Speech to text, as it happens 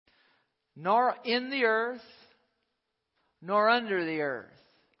nor in the earth, nor under the earth,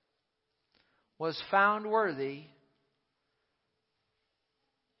 was found worthy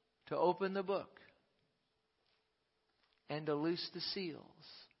to open the book and to loose the seals.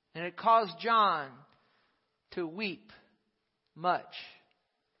 And it caused John to weep much.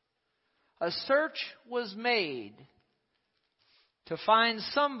 A search was made to find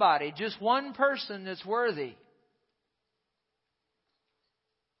somebody, just one person that's worthy.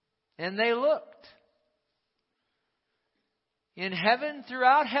 And they looked in heaven,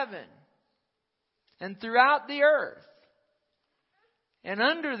 throughout heaven, and throughout the earth, and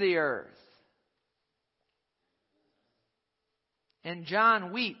under the earth. And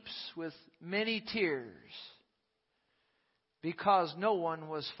John weeps with many tears because no one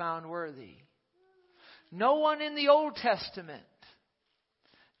was found worthy. No one in the Old Testament,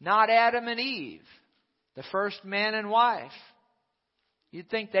 not Adam and Eve, the first man and wife. You'd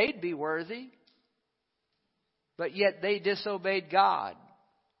think they'd be worthy, but yet they disobeyed God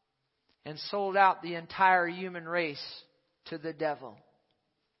and sold out the entire human race to the devil.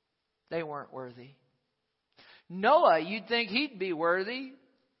 They weren't worthy. Noah, you'd think he'd be worthy.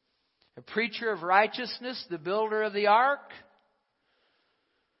 A preacher of righteousness, the builder of the ark.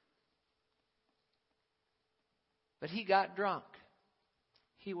 But he got drunk.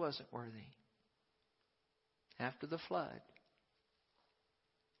 He wasn't worthy. After the flood,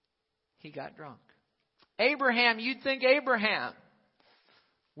 he got drunk. Abraham, you'd think Abraham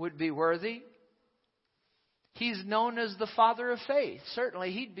would be worthy. He's known as the father of faith.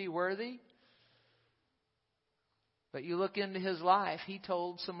 Certainly he'd be worthy. But you look into his life, he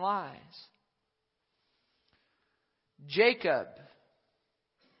told some lies. Jacob,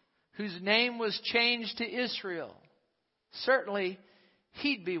 whose name was changed to Israel, certainly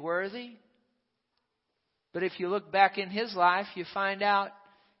he'd be worthy. But if you look back in his life, you find out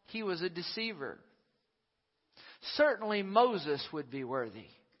he was a deceiver. Certainly Moses would be worthy.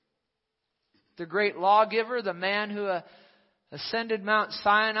 The great lawgiver, the man who ascended Mount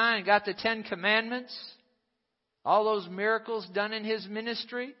Sinai and got the 10 Commandments. All those miracles done in his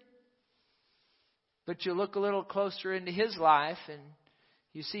ministry. But you look a little closer into his life and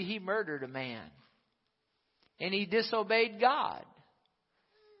you see he murdered a man. And he disobeyed God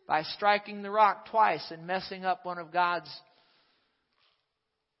by striking the rock twice and messing up one of God's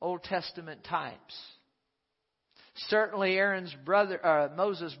Old Testament types. Certainly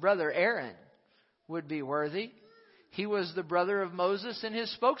Moses' brother Aaron would be worthy. He was the brother of Moses and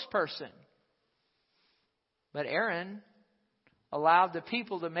his spokesperson. But Aaron allowed the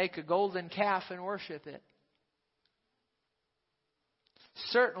people to make a golden calf and worship it.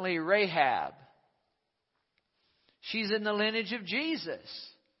 Certainly Rahab. She's in the lineage of Jesus.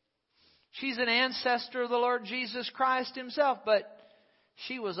 She's an ancestor of the Lord Jesus Christ himself, but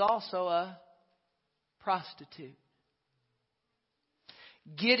she was also a prostitute.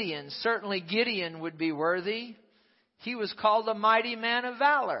 Gideon, certainly Gideon would be worthy. He was called a mighty man of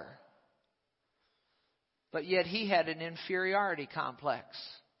valor. But yet he had an inferiority complex.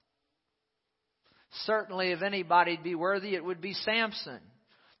 Certainly if anybody'd be worthy, it would be Samson,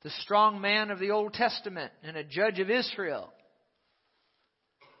 the strong man of the Old Testament and a judge of Israel.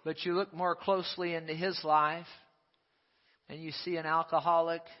 But you look more closely into his life and you see an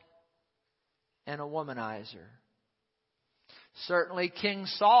alcoholic and a womanizer. Certainly King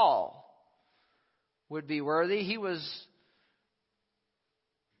Saul would be worthy. He was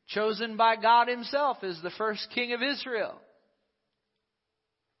chosen by God himself as the first king of Israel.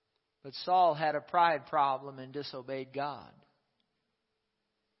 But Saul had a pride problem and disobeyed God.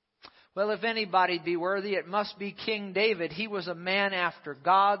 Well, if anybody'd be worthy, it must be King David. He was a man after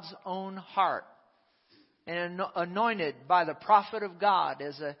God's own heart and anointed by the prophet of God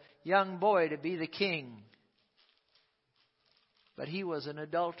as a young boy to be the king. But he was an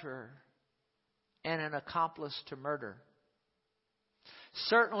adulterer and an accomplice to murder.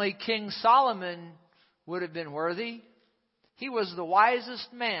 Certainly King Solomon would have been worthy. He was the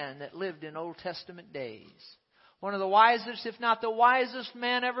wisest man that lived in Old Testament days. One of the wisest, if not the wisest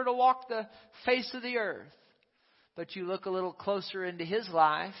man ever to walk the face of the earth. But you look a little closer into his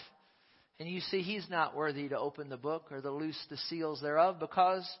life and you see he's not worthy to open the book or to loose the seals thereof,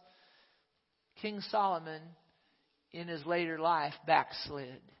 because King Solomon in his later life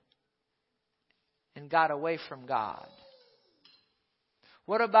backslid and got away from God.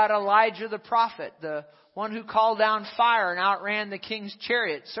 What about Elijah the prophet, the one who called down fire and outran the king's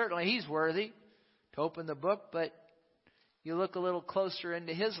chariot? Certainly he's worthy to open the book, but you look a little closer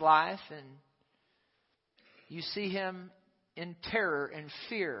into his life and you see him in terror and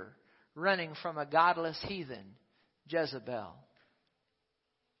fear running from a godless heathen, Jezebel.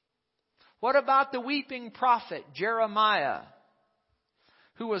 What about the weeping prophet Jeremiah,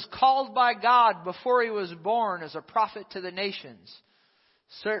 who was called by God before he was born as a prophet to the nations?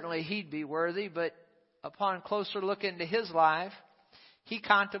 Certainly he'd be worthy, but upon closer look into his life, he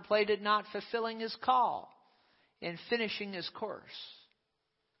contemplated not fulfilling his call and finishing his course.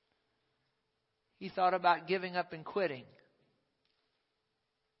 He thought about giving up and quitting.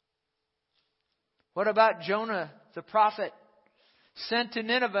 What about Jonah, the prophet, sent to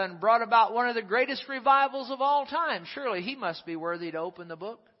Nineveh and brought about one of the greatest revivals of all time? Surely he must be worthy to open the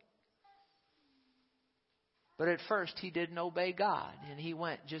book. But at first he didn't obey God, and he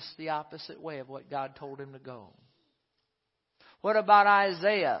went just the opposite way of what God told him to go. What about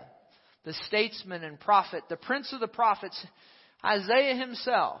Isaiah, the statesman and prophet, the prince of the prophets, Isaiah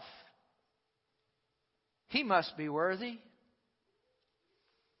himself? He must be worthy.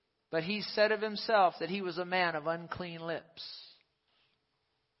 But he said of himself that he was a man of unclean lips.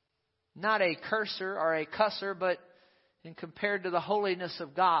 Not a curser or a cusser, but in compared to the holiness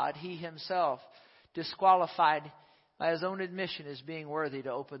of God, he himself disqualified by his own admission as being worthy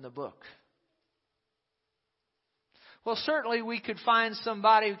to open the book. Well, certainly we could find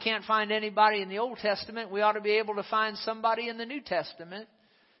somebody who can't find anybody in the Old Testament. We ought to be able to find somebody in the New Testament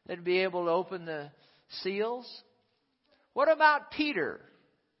that would be able to open the seals. What about Peter,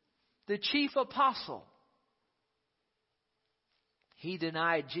 the chief apostle? He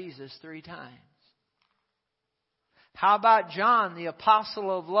denied Jesus 3 times. How about John, the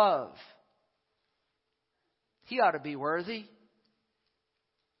apostle of love? He ought to be worthy.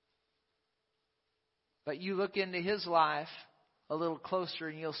 But you look into his life a little closer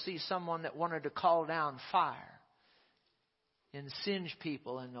and you'll see someone that wanted to call down fire and singe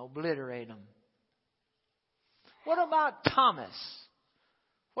people and obliterate them. What about Thomas?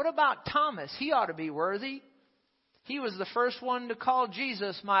 What about Thomas? He ought to be worthy. He was the first one to call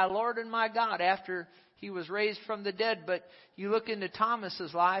Jesus my Lord and my God after he was raised from the dead. But you look into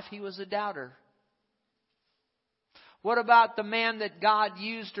Thomas's life, he was a doubter. What about the man that God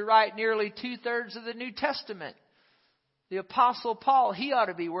used to write nearly 2/3 of the New Testament? The Apostle Paul. He ought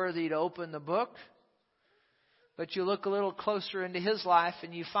to be worthy to open the book. But you look a little closer into his life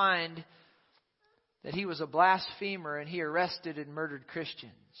and you find that he was a blasphemer and he arrested and murdered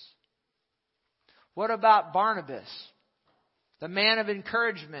Christians. What about Barnabas, the man of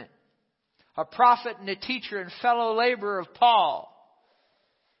encouragement, a prophet and a teacher and fellow laborer of Paul?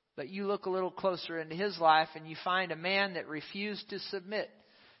 But you look a little closer into his life and you find a man that refused to submit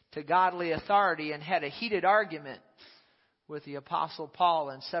to godly authority and had a heated argument with the Apostle Paul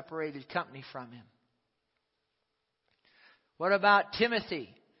and separated company from him. What about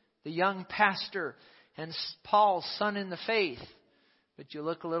Timothy, the young pastor and Paul's son in the faith? But you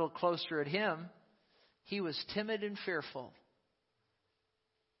look a little closer at him, he was timid and fearful,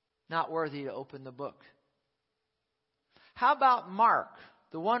 not worthy to open the book. How about Mark,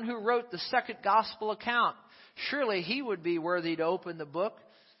 the one who wrote the second gospel account? Surely he would be worthy to open the book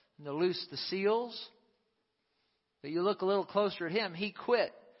and to loose the seals. But you look a little closer at him, he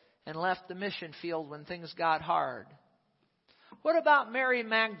quit and left the mission field when things got hard. What about Mary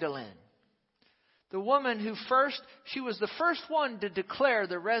Magdalene? The woman who she was the first one to declare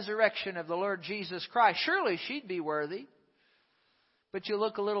the resurrection of the Lord Jesus Christ. Surely she'd be worthy. But you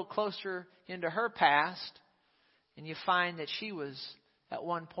look a little closer into her past and you find that she was at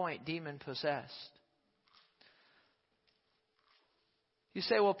one point demon-possessed. You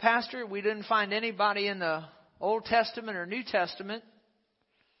say, well, Pastor, we didn't find anybody in the Old Testament or New Testament,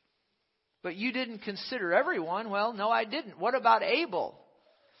 but you didn't consider everyone. Well, no, I didn't. What about Abel,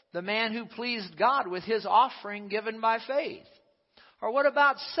 the man who pleased God with his offering given by faith? Or what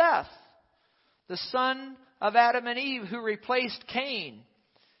about Seth, the son of Adam and Eve who replaced Cain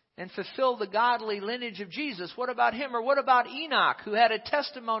and fulfilled the godly lineage of Jesus? What about him? Or what about Enoch, who had a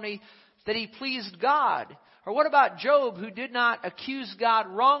testimony that he pleased God? Or what about Job, who did not accuse God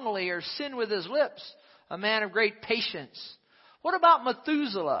wrongly or sin with his lips, a man of great patience? What about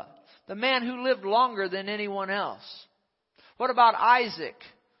Methuselah, the man who lived longer than anyone else? What about Isaac,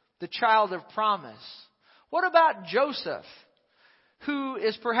 the child of promise? What about Joseph, who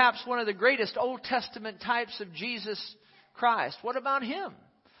is perhaps one of the greatest Old Testament types of Jesus Christ? What about him?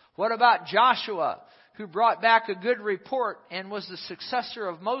 What about Joshua, who brought back a good report and was the successor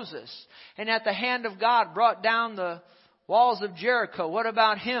of Moses, and at the hand of God brought down the walls of Jericho? What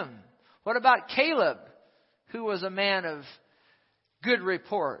about him? What about Caleb, who was a man of good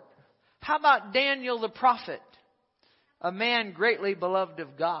report? How about Daniel the prophet, a man greatly beloved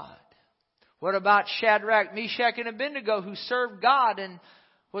of God? What about Shadrach, Meshach, and Abednego, who served God and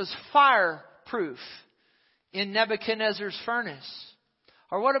was fireproof in Nebuchadnezzar's furnace?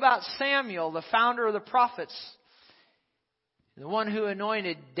 Or what about Samuel, the founder of the prophets, the one who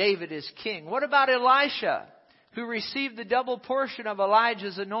anointed David as king? What about Elisha, who received the double portion of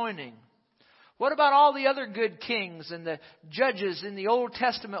Elijah's anointing? What about all the other good kings and the judges in the Old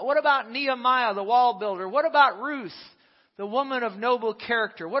Testament? What about Nehemiah, the wall builder? What about Ruth, the woman of noble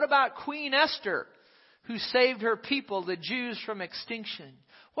character? What about Queen Esther, who saved her people, the Jews, from extinction?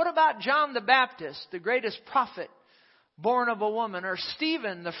 What about John the Baptist, the greatest prophet born of a woman? Or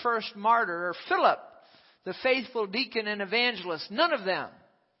Stephen, the first martyr? Or Philip, the faithful deacon and evangelist? None of them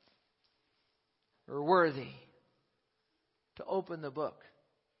are worthy to open the book.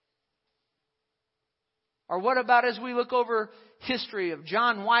 Or what about, as we look over history, of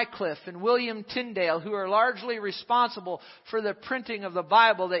John Wycliffe and William Tyndale, who are largely responsible for the printing of the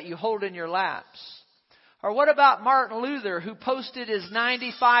Bible that you hold in your laps? Or what about Martin Luther, who posted his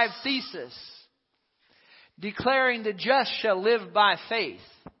 95 Thesis, declaring the just shall live by faith?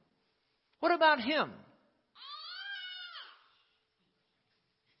 What about him?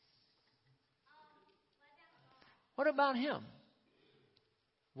 What about him?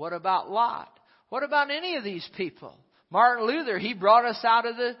 What about Lot? What about any of these people? Martin Luther, he brought us out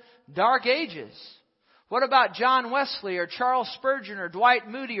of the dark ages. What about John Wesley or Charles Spurgeon or Dwight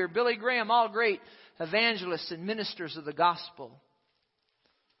Moody or Billy Graham, all great evangelists and ministers of the gospel?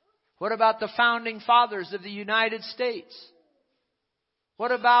 What about the founding fathers of the United States?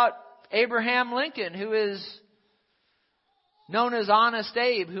 What about Abraham Lincoln, who is known as Honest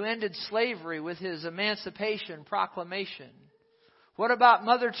Abe, who ended slavery with his Emancipation Proclamation? What about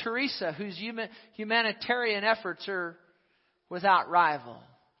Mother Teresa, whose humanitarian efforts are without rival?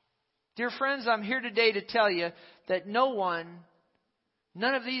 Dear friends, I'm here today to tell you that none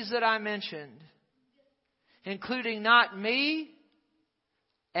of these that I mentioned, including not me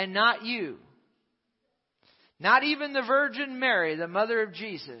and not you, not even the Virgin Mary, the mother of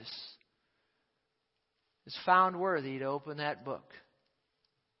Jesus, is found worthy to open that book.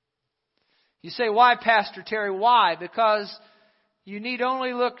 You say, why, Pastor Terry? Why? Because you need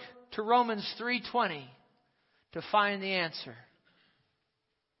only look to Romans 3:20 to find the answer.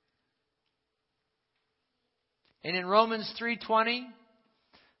 And in Romans 3:20,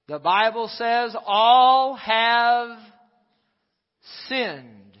 the Bible says, all have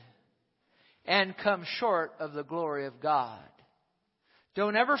sinned and come short of the glory of God.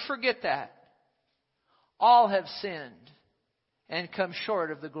 Don't ever forget that. All have sinned and come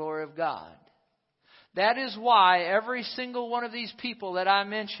short of the glory of God. That is why every single one of these people that I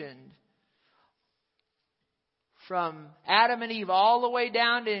mentioned, from Adam and Eve all the way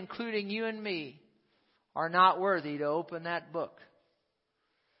down to including you and me, are not worthy to open that book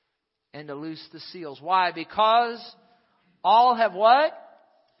and to loose the seals. Why? Because all have what?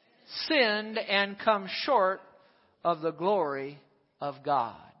 Sinned and come short of the glory of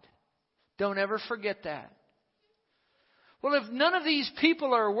God. Don't ever forget that. Well, if none of these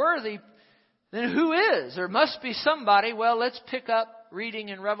people are worthy, then who is? There must be somebody. Well, let's pick up reading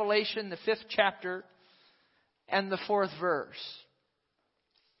in Revelation, the 5th chapter and the 4th verse.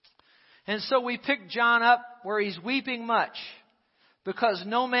 And so we pick John up where he's weeping much, because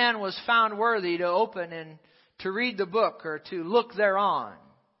no man was found worthy to open and to read the book or to look thereon.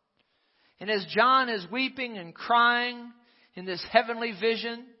 And as John is weeping and crying in this heavenly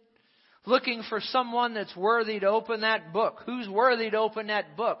vision, looking for someone that's worthy to open that book. Who's worthy to open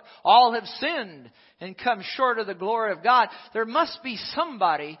that book? All have sinned and come short of the glory of God. There must be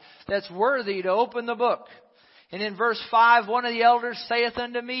somebody that's worthy to open the book. And in verse 5, one of the elders saith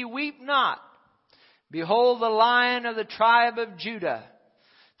unto me, weep not. Behold, the Lion of the tribe of Judah,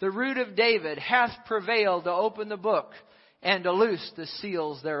 the Root of David, hath prevailed to open the book and to loose the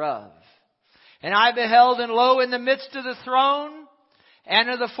seals thereof. And I beheld, and lo, in the midst of the throne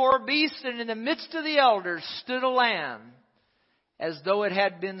and of the four beasts, and in the midst of the elders, stood a lamb, as though it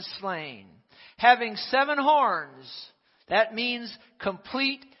had been slain, having 7 horns. That means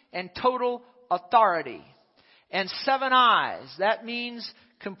complete and total authority. And 7 eyes. That means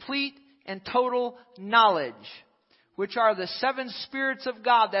complete and total knowledge, which are the 7 spirits of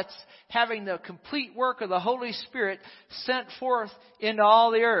God. That's having the complete work of the Holy Spirit sent forth into all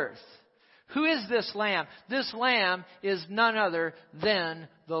the earth. Who is this Lamb? This Lamb is none other than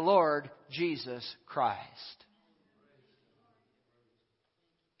the Lord Jesus Christ.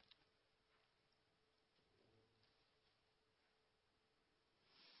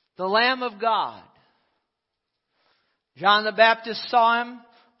 The Lamb of God. John the Baptist saw him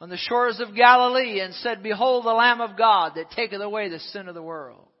on the shores of Galilee and said, behold, the Lamb of God that taketh away the sin of the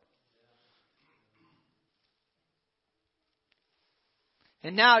world.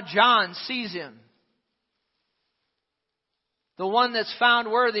 And now John sees him. the one that's found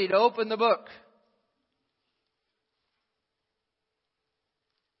worthy to open the book.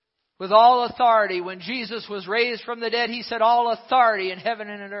 With all authority, when Jesus was raised from the dead, He said, all authority in heaven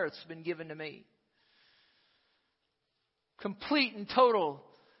and on earth has been given to me. Complete and total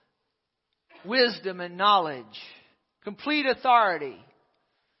wisdom and knowledge. Complete authority.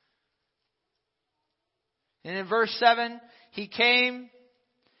 And in verse 7, He came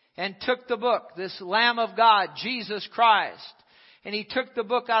and took the book, this Lamb of God, Jesus Christ. And He took the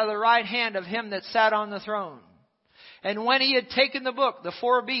book out of the right hand of Him that sat on the throne. And when He had taken the book, the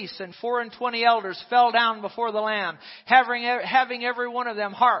 4 beasts and 24 elders fell down before the Lamb, having every one of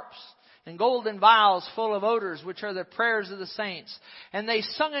them harps and golden vials full of odors, which are the prayers of the saints. And they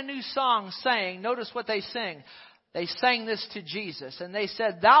sung a new song, saying, notice what they sing. They sang this to Jesus, and they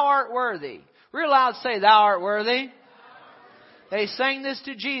said, Thou art worthy. Real loud say, Thou art worthy. They sang this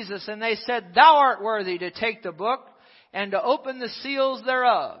to Jesus, and they said, Thou art worthy to take the book and to open the seals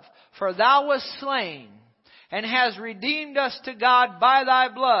thereof. For Thou wast slain, and has redeemed us to God by Thy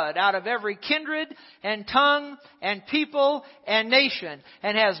blood out of every kindred and tongue and people and nation,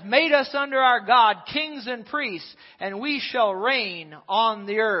 and has made us under our God kings and priests, and we shall reign on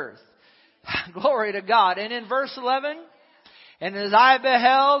the earth. Glory to God. And in verse 11, and as I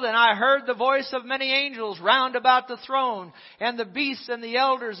beheld, and I heard the voice of many angels round about the throne, and the beasts and the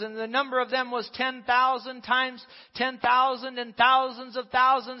elders, and the number of them was 10,000 times 10,000 and thousands of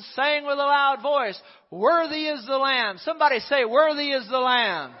thousands, saying with a loud voice, Worthy is the Lamb. Somebody say, Worthy is the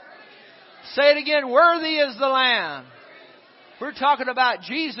Lamb. Say it again, Worthy is the Lamb. We're talking about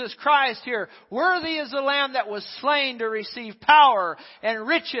Jesus Christ here. Worthy is the Lamb that was slain to receive power and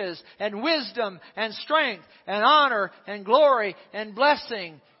riches and wisdom and strength and honor and glory and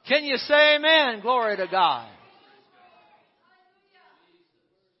blessing. Can you say amen? Glory to God.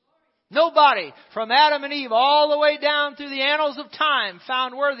 Nobody from Adam and Eve all the way down through the annals of time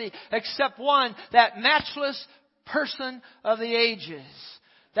found worthy except one, that matchless person of the ages.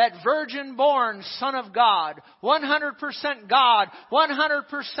 That virgin-born Son of God, 100% God,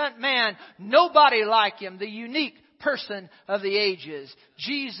 100% man, nobody like Him, the unique person of the ages.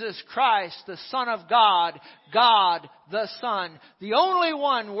 Jesus Christ, the Son of God, God the Son, the only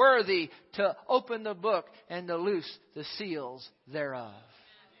one worthy to open the book and to loose the seals thereof.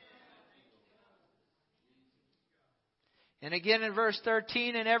 And again in verse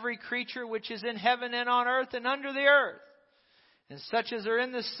 13, and every creature which is in heaven and on earth and under the earth, and such as are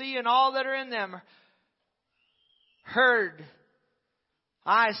in the sea and all that are in them, heard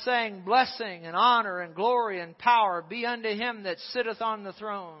I saying, Blessing and honor and glory and power be unto Him that sitteth on the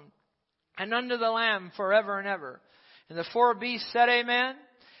throne, and unto the Lamb forever and ever. And the 4 beasts said, Amen.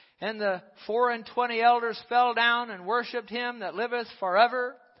 And the 24 elders fell down and worshipped Him that liveth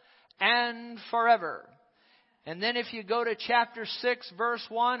forever and forever. And then if you go to chapter 6, verse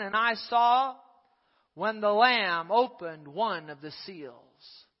 1, and I saw when the Lamb opened one of the seals.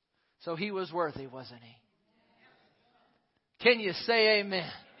 So He was worthy, wasn't He? Can you say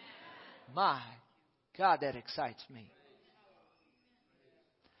amen? My God, that excites me.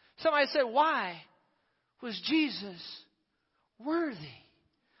 Somebody said, why was Jesus worthy?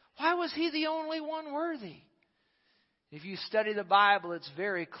 Why was He the only one worthy? If you study the Bible, it's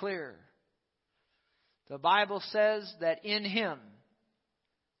very clear. The Bible says that in Him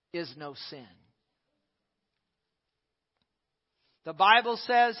is no sin. The Bible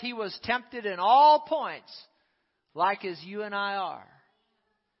says He was tempted in all points, like as you and I are,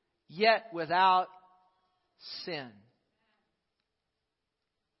 yet without sin.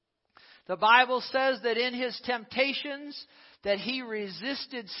 The Bible says that in His temptations, that He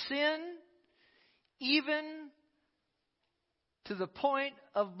resisted sin, even to the point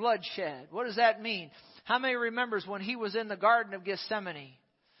of bloodshed. What does that mean? How many remembers when He was in the Garden of Gethsemane?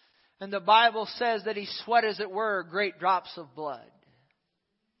 And the Bible says that He sweat, as it were, great drops of blood.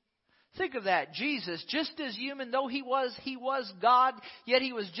 Think of that. Jesus, just as human, though He was God, yet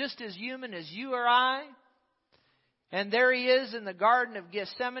He was just as human as you or I. And there He is in the Garden of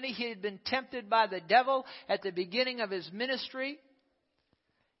Gethsemane. He had been tempted by the devil at the beginning of His ministry.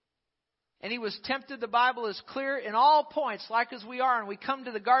 And He was tempted, the Bible is clear, in all points, like as we are. And we come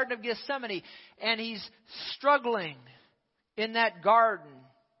to the Garden of Gethsemane, and He's struggling in that garden.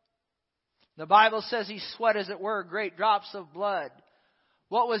 The Bible says He sweat, as it were, great drops of blood.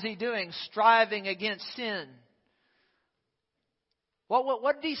 What was He doing? Striving against sin.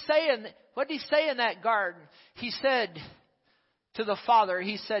 What did He say in that garden? He said to the Father,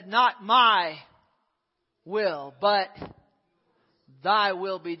 He said, Not my will, but Thy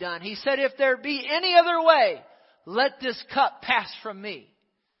will be done. He said, if there be any other way, let this cup pass from me.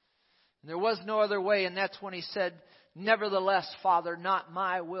 And there was no other way, and that's when He said Nevertheless, Father, not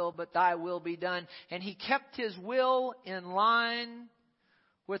my will, but thy will be done. And he kept his will in line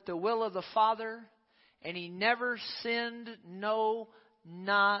with the will of the Father. And he never sinned, no,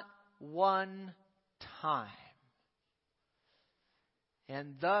 not one time.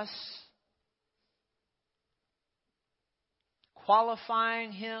 And thus,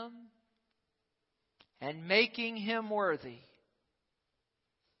 qualifying him and making him worthy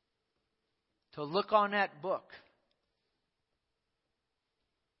to look on that book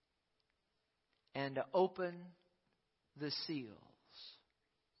and to open the seals.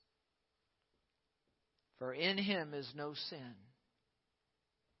 For in him is no sin.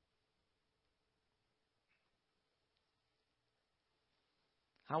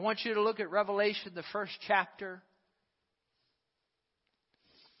 I want you to look at Revelation, the first chapter,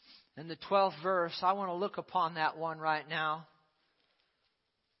 and the 12th verse. I want to look upon that one right now.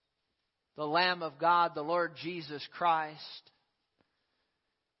 The Lamb of God, the Lord Jesus Christ.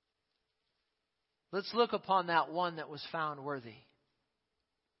 Let's look upon that one that was found worthy.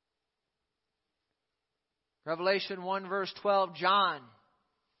 Revelation 1 verse 12, John.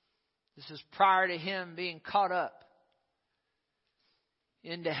 This is prior to him being caught up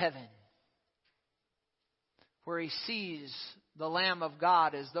into heaven, where he sees the Lamb of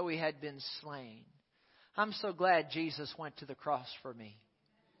God as though he had been slain. I'm so glad Jesus went to the cross for me.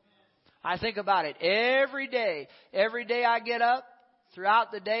 I think about it every day. Every day I get up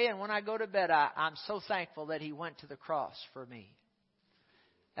throughout the day, and when I go to bed, I'm so thankful that he went to the cross for me.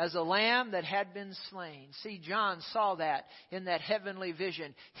 As a lamb that had been slain. See, John saw that in that heavenly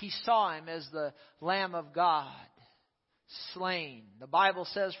vision. He saw him as the Lamb of God, slain. The Bible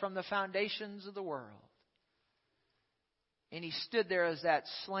says from the foundations of the world. And he stood there as that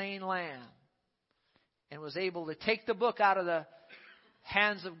slain lamb and was able to take the book out of the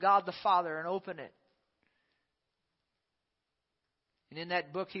hands of God the Father and open it. And in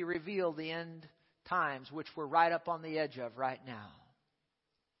that book he revealed the end times, which we're right up on the edge of right now.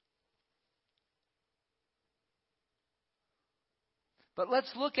 But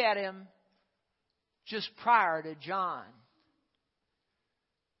let's look at him just prior to John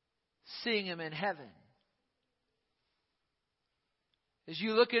seeing him in heaven. As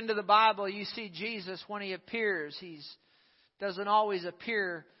you look into the Bible, you see Jesus when he appears. He doesn't always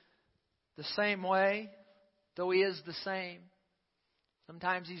appear the same way, though he is the same.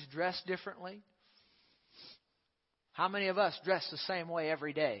 Sometimes he's dressed differently. How many of us dress the same way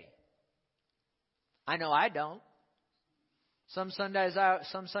every day? I know I don't. Some Sundays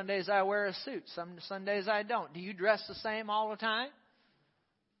I wear a suit. Some Sundays I don't. Do you dress the same all the time?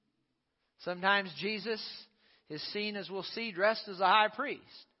 Sometimes Jesus is seen, as we'll see, dressed as a high priest.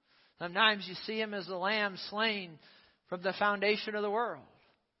 Sometimes you see him as the lamb slain from the foundation of the world.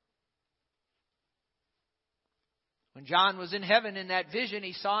 When John was in heaven in that vision,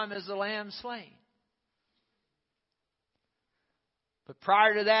 he saw him as the lamb slain. But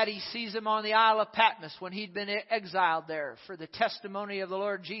prior to that, he sees him on the Isle of Patmos when he'd been exiled there for the testimony of the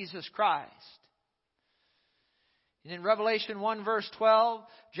Lord Jesus Christ. And in Revelation 1 verse 12,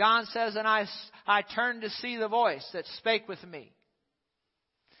 John says, "And I turned to see the voice that spake with me.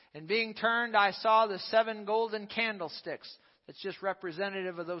 And being turned, I saw the 7 golden candlesticks." That's just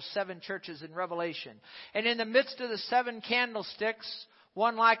representative of those 7 churches in Revelation. "And in the midst of the 7 candlesticks,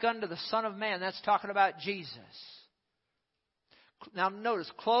 one like unto the Son of Man." That's talking about Jesus. Now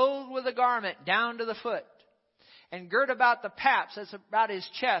notice, clothed with a garment down to the foot, and girt about the paps, that's about his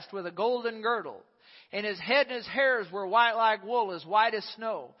chest, with a golden girdle. And his head and his hairs were white like wool, as white as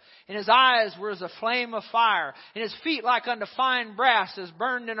snow. And his eyes were as a flame of fire. And his feet like unto fine brass, as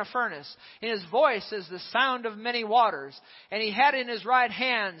burned in a furnace. And his voice as the sound of many waters. And he had in his right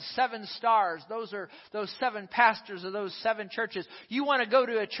hand 7 stars. Those are those 7 pastors of those 7 churches. You want to go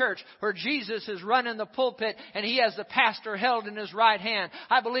to a church where Jesus is running the pulpit and he has the pastor held in his right hand.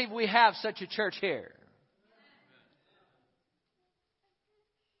 I believe we have such a church here.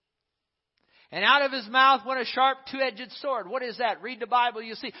 And out of his mouth went a sharp 2-edged sword. What is that? Read the Bible,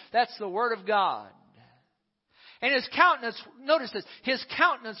 you see. That's the Word of God. And his countenance, notice this, his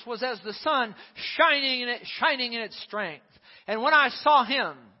countenance was as the sun shining in its strength. And when I saw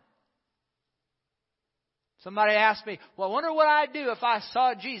him, somebody asked me, well, I wonder what I'd do if I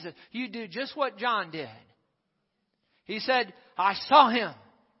saw Jesus. You do just what John did. He said, I saw him,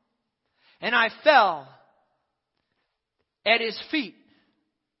 and I fell at his feet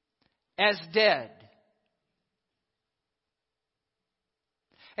as dead.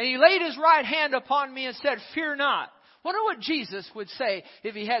 And he laid his right hand upon me and said, fear not. Wonder what Jesus would say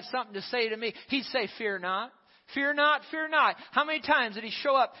if he had something to say to me. He'd say, fear not. Fear not, fear not. How many times did He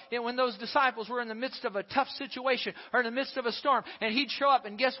show up when those disciples were in the midst of a tough situation or in the midst of a storm? And He'd show up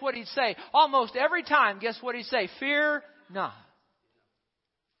and guess what He'd say? Almost every time, guess what He'd say? Fear not.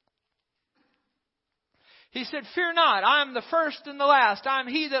 He said, fear not, I am the first and the last. I am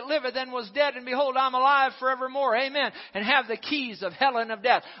He that liveth and was dead, and behold, I am alive forevermore. Amen. And have the keys of hell and of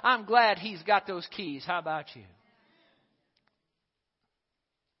death. I'm glad He's got those keys. How about you?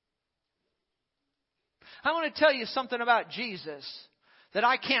 I want to tell you something about Jesus that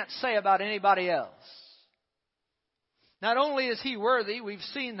I can't say about anybody else. Not only is He worthy, we've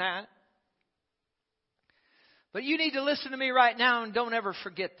seen that, but you need to listen to me right now and don't ever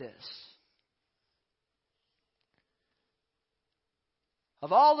forget this.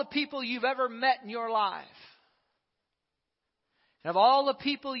 Of all the people you've ever met in your life, and of all the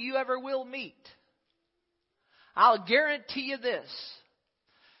people you ever will meet, I'll guarantee you this.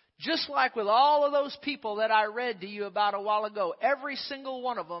 Just like with all of those people that I read to you about a while ago, every single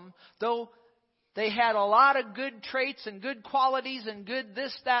one of them, though they had a lot of good traits and good qualities and good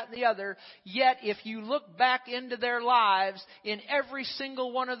this, that, and the other, yet if you look back into their lives, in every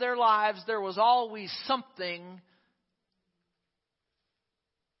single one of their lives, there was always something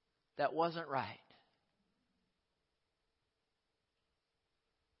that wasn't right.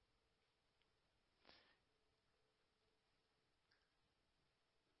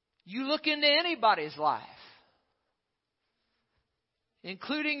 You look into anybody's life,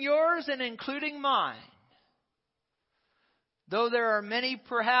 including yours and including mine. Though there are many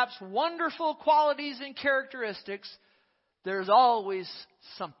perhaps wonderful qualities and characteristics, there's always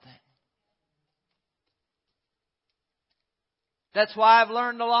something. That's why I've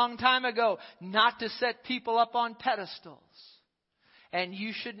learned a long time ago not to set people up on pedestals. And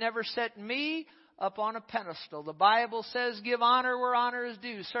you should never set me up on a pedestal. The Bible says give honor where honor is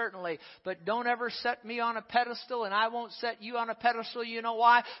due, certainly. But don't ever set me on a pedestal, and I won't set you on a pedestal. You know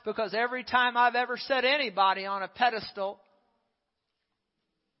why? Because every time I've ever set anybody on a pedestal,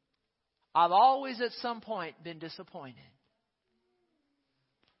 I've always at some point been disappointed.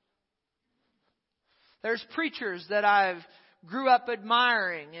 There's preachers that I've grew up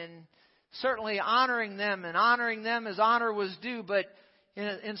admiring and certainly honoring them as honor was due, but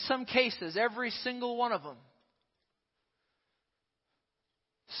in some cases, every single one of them,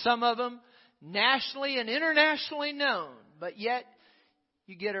 some of them nationally and internationally known, but yet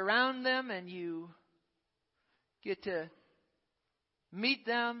you get around them and you get to meet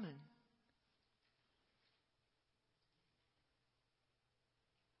them and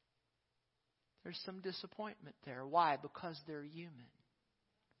there's some disappointment there. Why? Because they're human.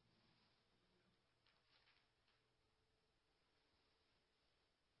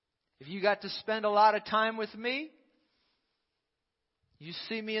 If you got to spend a lot of time with me, you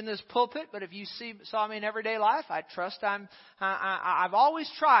see me in this pulpit, but if you saw me in everyday life, I trust I've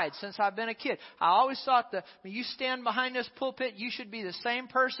always tried since I've been a kid. I always thought that when you stand behind this pulpit, you should be the same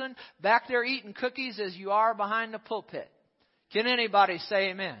person back there eating cookies as you are behind the pulpit. Can anybody say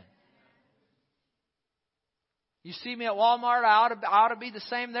amen? You see me at Walmart, I ought to be the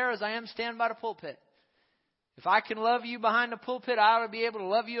same there as I am standing by the pulpit. If I can love you behind the pulpit, I ought to be able to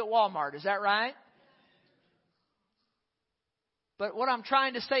love you at Walmart. Is that right? But what I'm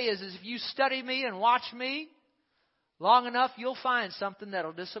trying to say is if you study me and watch me long enough, you'll find something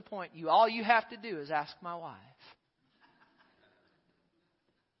that'll disappoint you. All you have to do is ask my wife.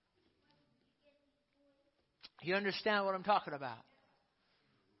 You understand what I'm talking about?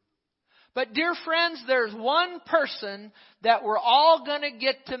 But dear friends, there's one person that we're all going to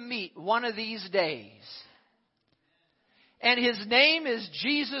get to meet one of these days. And His name is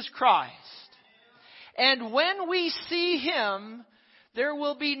Jesus Christ. And when we see Him, there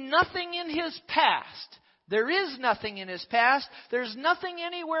will be nothing in His past. There is nothing in His past. There's nothing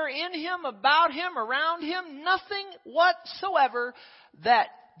anywhere in Him, about Him, around Him, nothing whatsoever that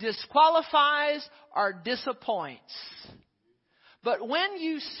disqualifies or disappoints. But when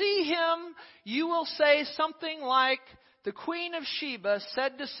you see Him, you will say something like the Queen of Sheba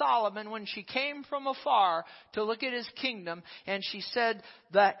said to Solomon when she came from afar to look at his kingdom, and she said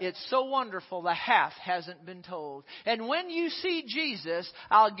that it's so wonderful the half hasn't been told. And when you see Jesus,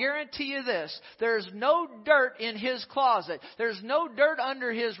 I'll guarantee you this, there's no dirt in His closet. There's no dirt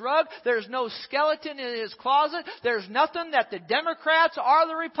under His rug. There's no skeleton in His closet. There's nothing that the Democrats or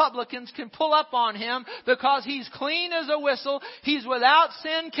the Republicans can pull up on Him because He's clean as a whistle. He's without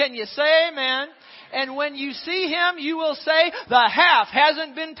sin. Can you say amen? And when you see Him, you will will say the half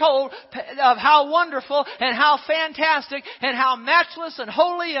hasn't been told of how wonderful and how fantastic and how matchless and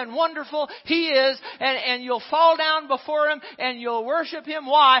holy and wonderful He is. And you'll fall down before Him and you'll worship Him.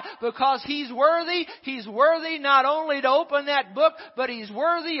 Why? Because He's worthy. He's worthy not only to open that book, but He's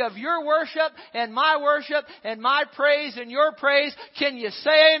worthy of your worship and my praise and your praise. Can you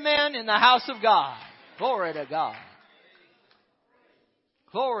say amen in the house of God? Glory to God.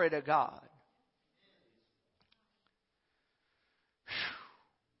 Glory to God.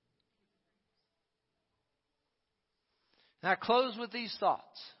 Now close with these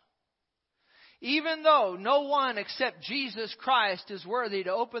thoughts. Even though no one except Jesus Christ is worthy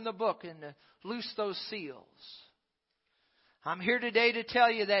to open the book and to loose those seals, I'm here today to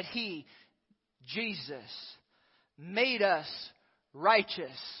tell you that He, Jesus, made us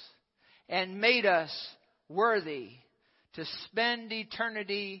righteous and made us worthy to spend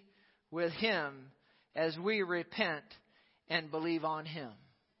eternity with Him as we repent and believe on Him.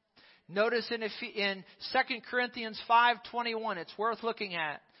 Notice in 2 Corinthians 5:21, it's worth looking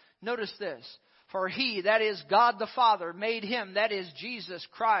at. Notice this. For He, that is God the Father, made Him, that is Jesus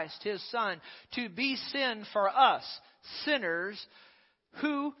Christ, His Son, to be sin for us, sinners,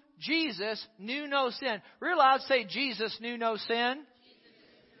 who Jesus knew no sin. Real loud, say, Jesus knew no sin.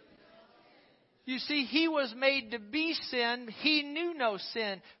 You see, He was made to be sin. He knew no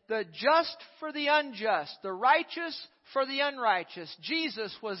sin. The just for the unjust, the righteous for the unrighteous.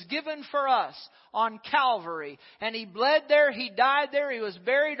 Jesus was given for us on Calvary. And He bled there. He died there. He was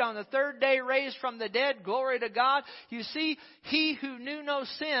buried, on the third day raised from the dead. Glory to God. You see, He who knew no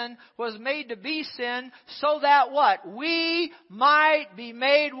sin was made to be sin so that what? We might be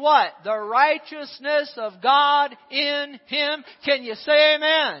made what? The righteousness of God in Him. Can you say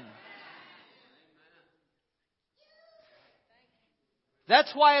amen?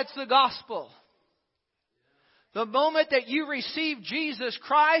 That's why it's the gospel. The moment that you receive Jesus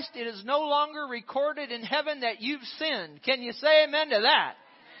Christ, it is no longer recorded in heaven that you've sinned. Can you say amen to that?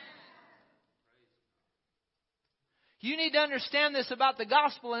 You need to understand this about the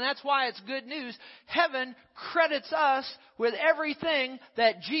gospel, and that's why it's good news. Heaven credits us with everything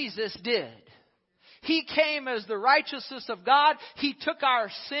that Jesus did. He came as the righteousness of God. He took our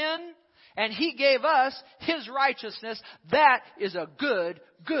sin, and He gave us His righteousness. That is a good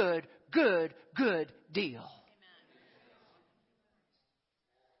deal.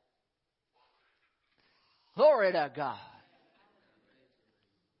 Glory to God.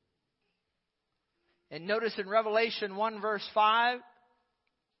 And notice in Revelation 1 verse 5,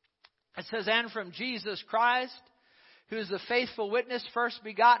 it says, and from Jesus Christ, who is the faithful witness, first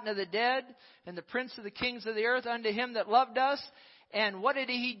begotten of the dead, and the prince of the kings of the earth, unto Him that loved us. And what did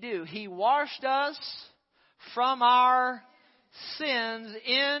He do? He washed us from our sins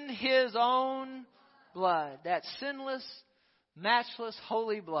in His own blood. That sinless, matchless,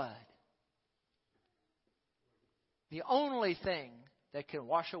 holy blood. The only thing that can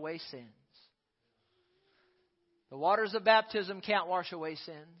wash away sins. The waters of baptism can't wash away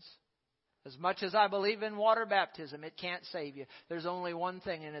sins. As much as I believe in water baptism, it can't save you. There's only one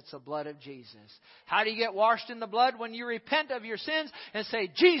thing, and it's the blood of Jesus. How do you get washed in the blood? When you repent of your sins and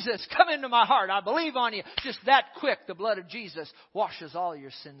say, Jesus, come into my heart. I believe on you. Just that quick, the blood of Jesus washes all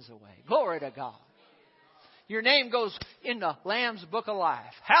your sins away. Glory to God. Your name goes in the Lamb's Book of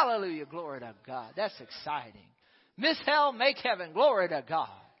Life. Hallelujah. Glory to God. That's exciting. Miss hell, make heaven. Glory to God.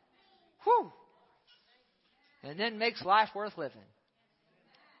 Whew. And then makes life worth living.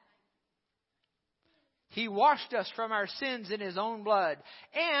 He washed us from our sins in His own blood.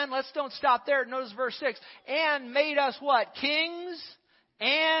 And let's don't stop there. Notice verse 6. And made us what? Kings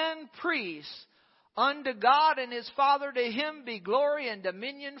and priests unto God and His Father. To Him be glory and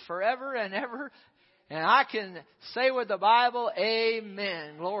dominion forever and ever. And I can say with the Bible,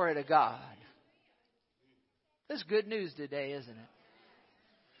 amen. Glory to God. This is good news today, isn't it?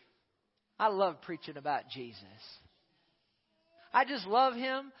 I love preaching about Jesus. I just love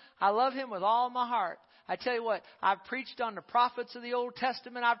Him. I love Him with all my heart. I tell you what, I've preached on the prophets of the Old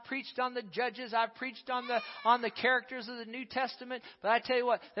Testament. I've preached on the judges. I've preached on the characters of the New Testament. But I tell you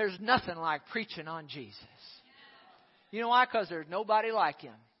what, there's nothing like preaching on Jesus. You know why? Because there's nobody like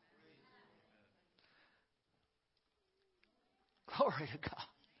Him. Glory to God.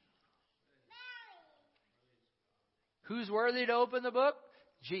 Who's worthy to open the book?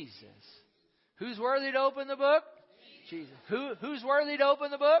 Jesus. Who's worthy to open the book? Jesus. Who's worthy to open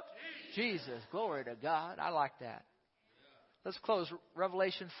the book? Jesus. Glory to God. I like that. Let's close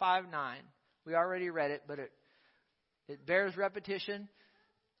Revelation 5:9. We already read it, but it bears repetition.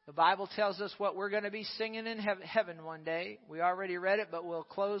 The Bible tells us what we're going to be singing in heaven one day. We already read it, but we'll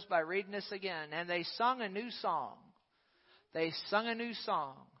close by reading this again. And they sung a new song. they sung a new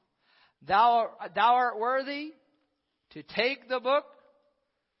song. Thou art worthy to take the book.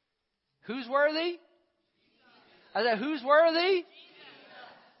 Who's worthy? I said, who's worthy?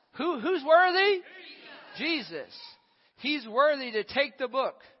 Who's worthy? Jesus. He's worthy to take the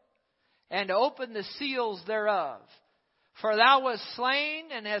book and to open the seals thereof. For thou wast slain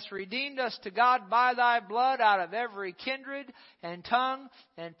and hast redeemed us to God by thy blood out of every kindred and tongue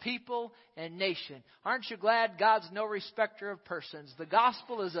and people and nation. Aren't you glad God's no respecter of persons? The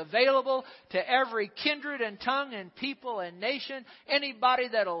gospel is available to every kindred and tongue and people and nation. Anybody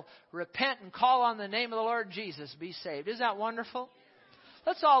that'll repent and call on the name of the Lord Jesus be saved. Isn't that wonderful?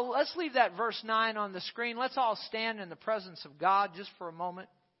 Let's leave that verse 9 on the screen. Let's all stand in the presence of God just for a moment.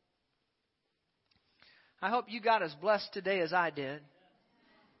 I hope you got as blessed today as I did.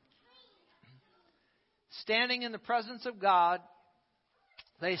 Standing in the presence of God,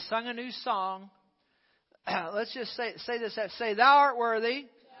 they sung a new song. Let's just say this. Say, thou art worthy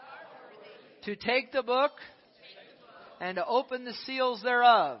to take the book and to open the seals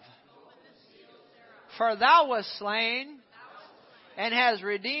thereof. For thou wast slain and hast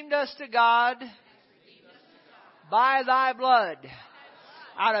redeemed us to God by thy blood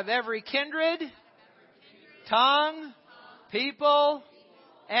out of every kindred, tongue, people,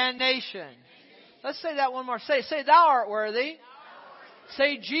 and nation. Let's say that one more. Say, thou art worthy.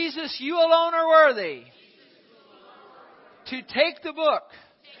 Say, Jesus, you alone are worthy to take the book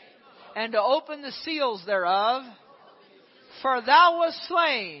and to open the seals thereof. For thou wast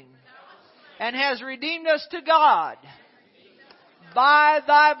slain and hast redeemed us to God by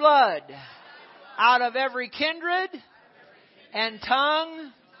thy blood out of every kindred and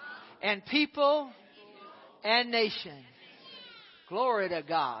tongue and people and nation. Glory to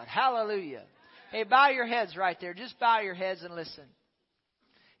God. Hallelujah. Hey, bow your heads right there. Just bow your heads and listen.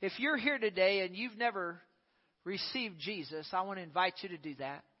 If you're here today and you've never received Jesus, I want to invite you to do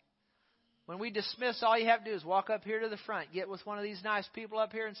that. When we dismiss, all you have to do is walk up here to the front, get with one of these nice people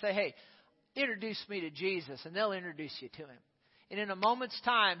up here and say, hey, introduce me to Jesus, and they'll introduce you to Him. And in a moment's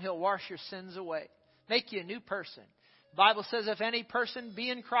time, He'll wash your sins away, make you a new person. The Bible says, if any person be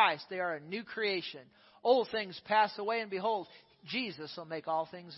in Christ, they are a new creation. Old things pass away, and behold, Jesus will make all things